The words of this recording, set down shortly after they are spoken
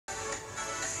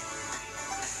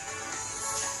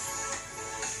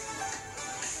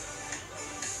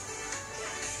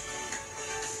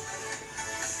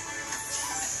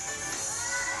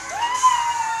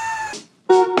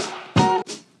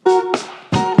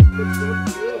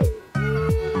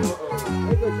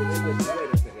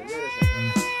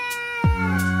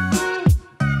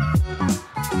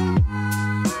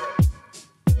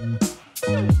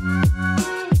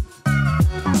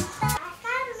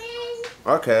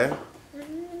Okay.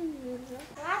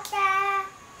 Papa.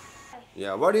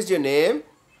 Yeah, what is your name?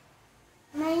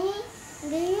 My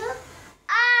name is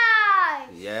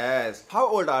Aarsh. Yes. How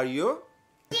old are you?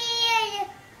 3 years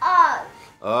old.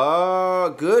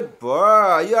 Oh, good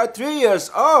boy. You are 3 years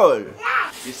old.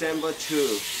 Yes. December 2,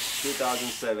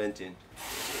 2017.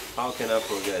 How can I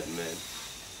forget, man?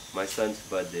 My son's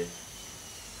birthday.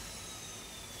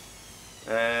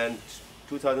 And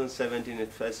 2017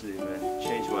 especially, man,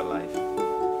 changed my life.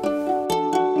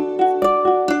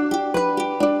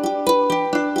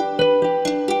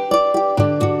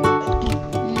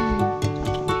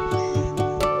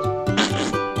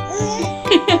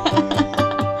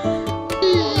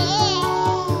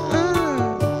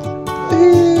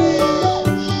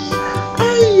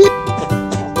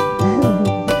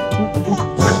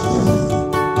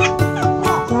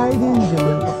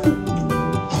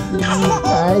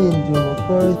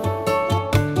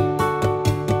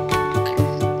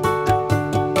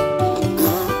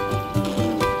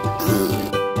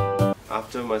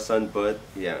 After my son's birth,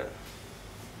 yeah,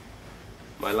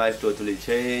 my life totally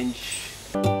changed.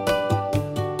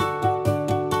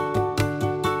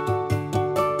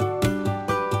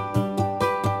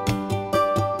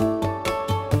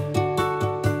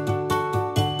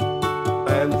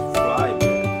 I'm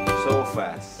flying so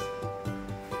fast,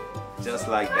 just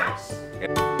like that.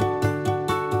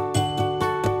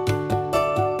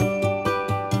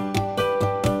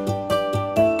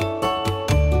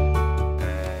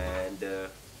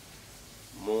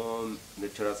 म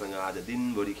मेरो छोरासँग आज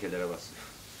दिनभरि खेलेर बस्छु.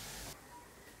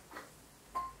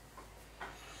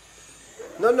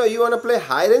 No, you want to play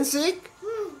hide and seek?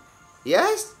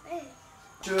 Yes?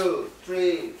 2,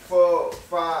 3, 4,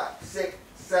 5, 6,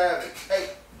 7, 8,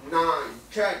 9,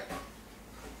 10.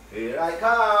 Here I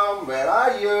come. Where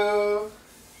are you?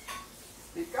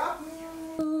 Pick up.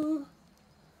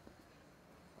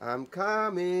 I'm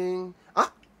coming.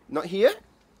 Ah, not here?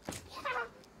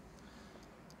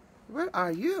 Where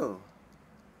are you?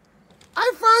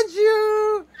 I found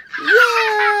you!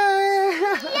 Yay!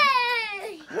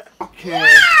 Yay! Okay.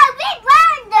 Yeah, big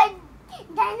one. The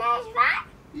dinosaur.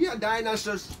 Yeah,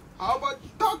 dinosaurs. How about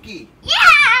turkey?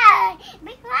 Yeah,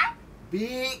 big one.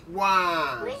 Big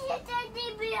one. Where's the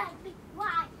teddy bear? Big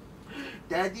one.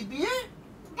 Teddy bear?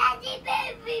 Teddy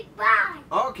bear, big one.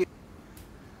 Okay.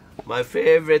 My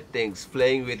favorite things,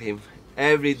 playing with him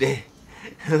every day.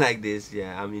 Like this,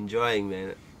 yeah. I'm enjoying,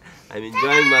 man. I'm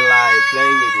enjoying my life,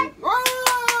 playing with him.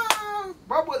 Wow!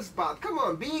 Bubble spot, come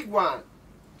on, big one.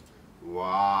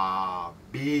 Wow,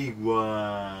 big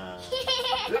one.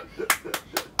 Yeah,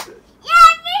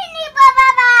 Billy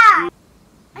Baba.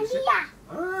 Yeah.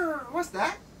 Ah, what's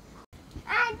that?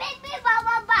 Baby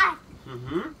Baba.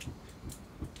 Mm-hmm.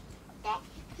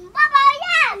 Baba,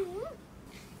 yeah.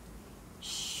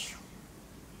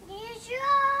 You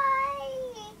try.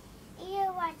 You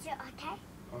watch it, okay?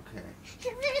 Okay.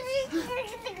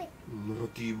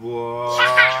 Naughty boy.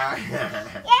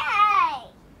 Yay!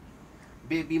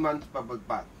 Baby man's bubble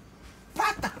bath.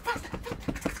 Faster.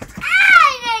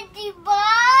 Naughty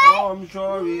boy. Oh, I'm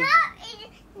sorry. No,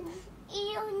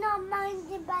 you not mind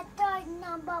the butter,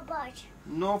 no bubbles.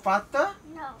 No faster?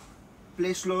 No.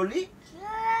 Play slowly?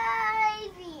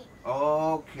 Baby.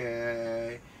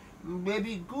 Okay.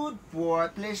 Baby, good boy.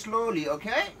 Play slowly,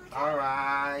 okay?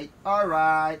 Alright.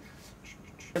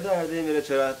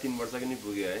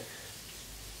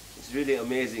 It's really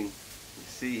amazing to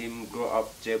see him grow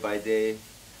up day by day.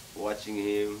 Watching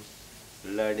him,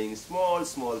 learning small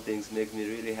things make me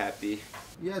really happy.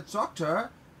 Yeah, doctor,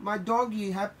 my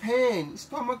doggy have pain,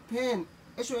 stomach pain.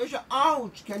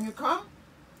 Ouch, can you come?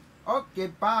 Okay,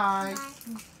 bye.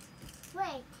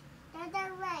 Wait.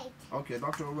 Dada, wait. Okay,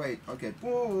 doctor, wait. Okay,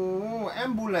 oh,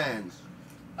 ambulance.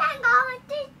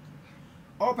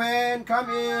 Open, come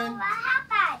in. What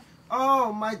happened?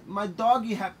 Oh, my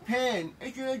doggy have pain.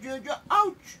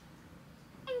 Ouch.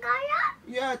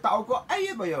 Yeah, tao ko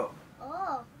ay ba yo?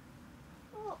 Oh,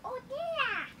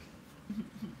 dear.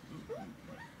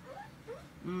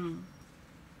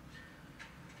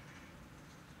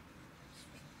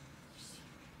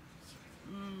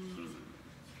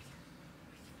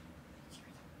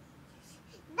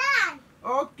 Done.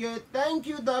 Okay, thank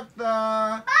you, doctor.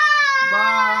 Bye.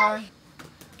 Bye.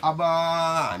 अब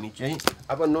हामी चाहिँ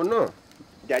अब no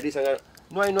ड्याडीसँग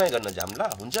नुहाई गर्न जाम ल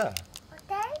हुन्छ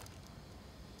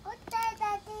Okay,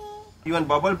 Daddy. You want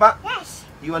bubble bath? Yes.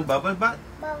 You want bubble bath?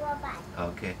 Bubble bath.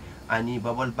 Okay. अनि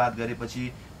bubble bath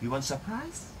गरेपछि you want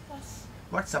surprise? Yes.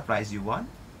 What surprise you want?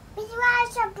 Big one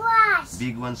surprise.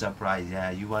 Big one surprise. Yeah,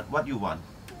 you want what you want?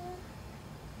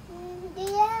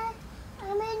 Dear,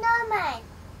 I'm a snowman.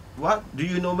 What? Do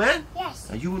you know, man? Yes. Yes.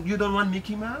 You don't want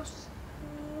Mickey Mouse?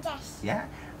 Yes. Yeah.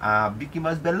 Mickey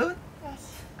Mouse balloon?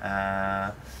 Yes.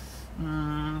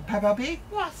 Peppa Pig?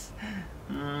 Yes.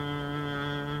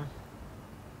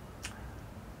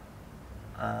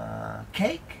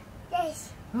 Cake?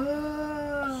 Yes.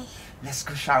 Oh, let's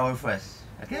go shower first,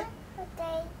 okay?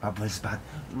 Okay. Bubbles bath.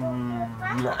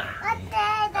 Okay,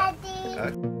 Daddy.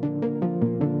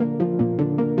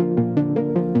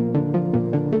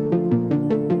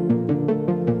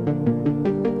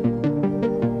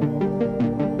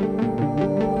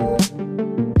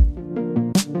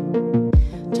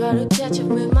 Try to catch up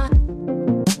with my.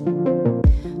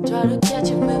 Try to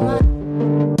catch up with my.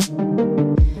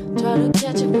 Try to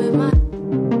catch up with my.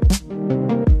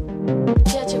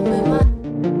 Catch up with my.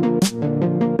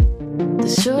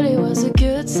 This surely was a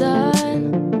good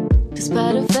sign,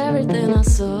 despite of everything I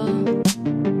saw.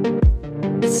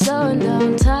 It's slowing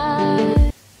down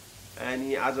time.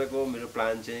 अनि आजको मेरो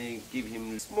plan चाहिँ give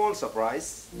him small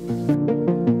surprise.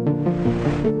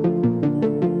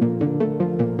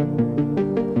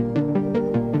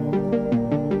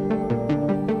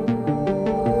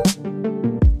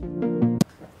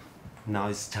 Now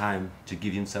it's time to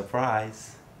give him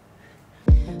surprise.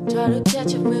 Try to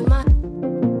catch up with my.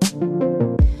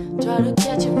 Try to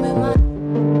catch up with my.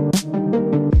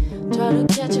 Try to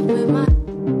catch up with my.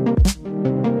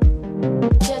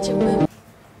 Catch up with.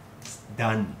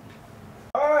 Done.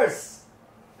 Aarsh,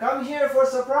 come here for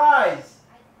surprise.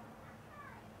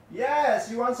 Yes,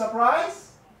 you want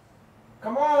surprise?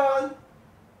 Come on.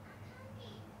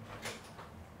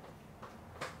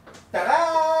 Ta-da!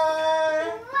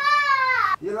 Wow.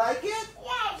 You like it?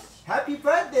 Yes. Happy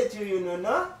birthday to you,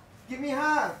 Nuna. Give me a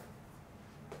hug.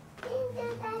 Thank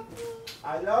you, Daddy.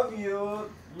 I love you.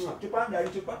 Cepat dari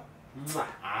cepat. Wow.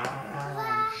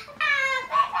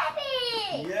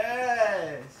 Baby.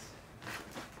 Yes.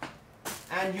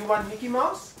 And you want Mickey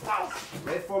Mouse? Yes.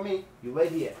 Wait for me. You wait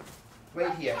here.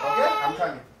 Wait here, okay? I'm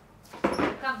coming.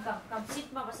 Come. Sit,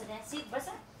 Basa. Sit,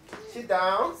 Basa. Sit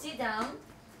down. Sit down.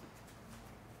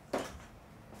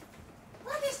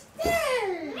 What is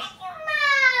this? Mickey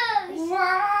Mouse.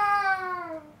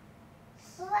 Wow.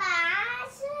 Wow,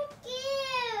 so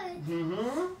cute.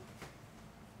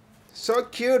 So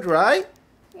cute, right?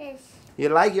 Yes. You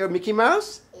like your Mickey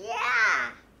Mouse?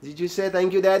 Yeah. Did you say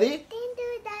thank you, Daddy? Thank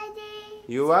you, Daddy.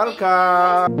 You're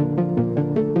welcome.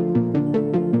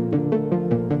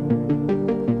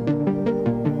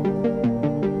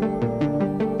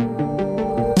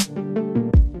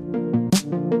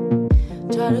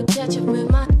 Try to catch up with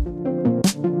my.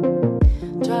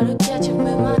 Try to catch up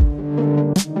with my.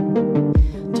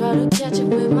 Try to catch up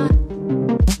with my.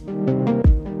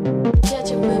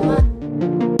 Catch up with my.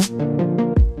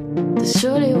 This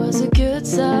surely was a good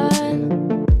sign,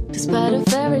 despite of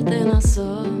everything I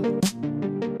saw.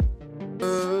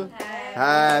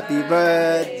 Happy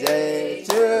birthday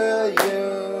to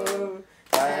you.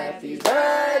 Happy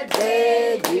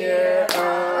birthday, dear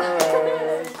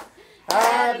Aarsh.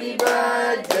 Happy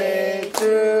birthday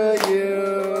to you.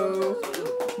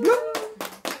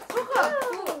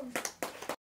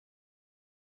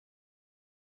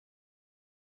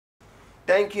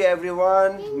 Thank you,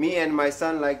 everyone. Me and my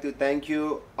son like to thank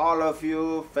you, all of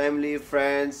you, family,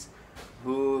 friends,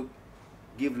 who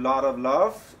give lot of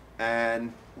love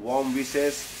and warm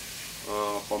wishes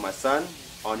for my son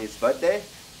on his birthday.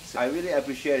 So I really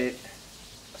appreciate it.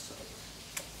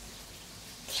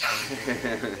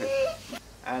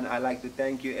 And I like to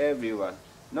thank you, everyone.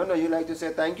 No, you like to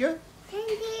say thank you? Thank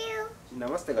you.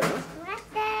 Namaste, Ganu.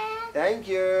 Namaste. Thank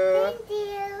you. Thank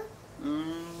you.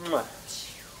 Mwah.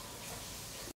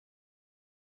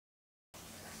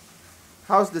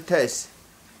 How's the taste?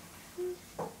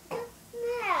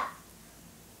 Yeah.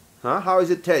 Huh? How is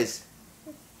it taste?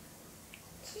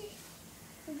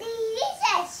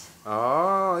 Delicious.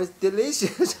 Oh, it's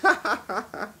delicious.